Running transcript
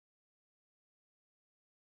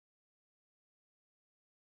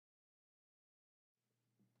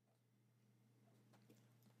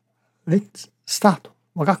Let's start.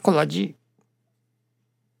 我が子ラジ。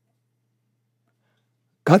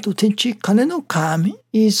God Tenchi-KanenoKami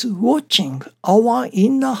is watching our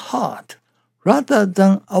inner heart rather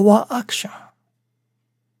than our action.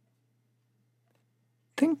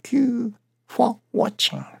 Thank you for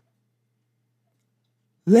watching.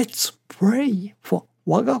 Let's pray for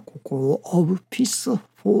我が心 of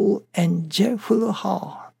peaceful and joyful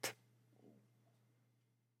heart.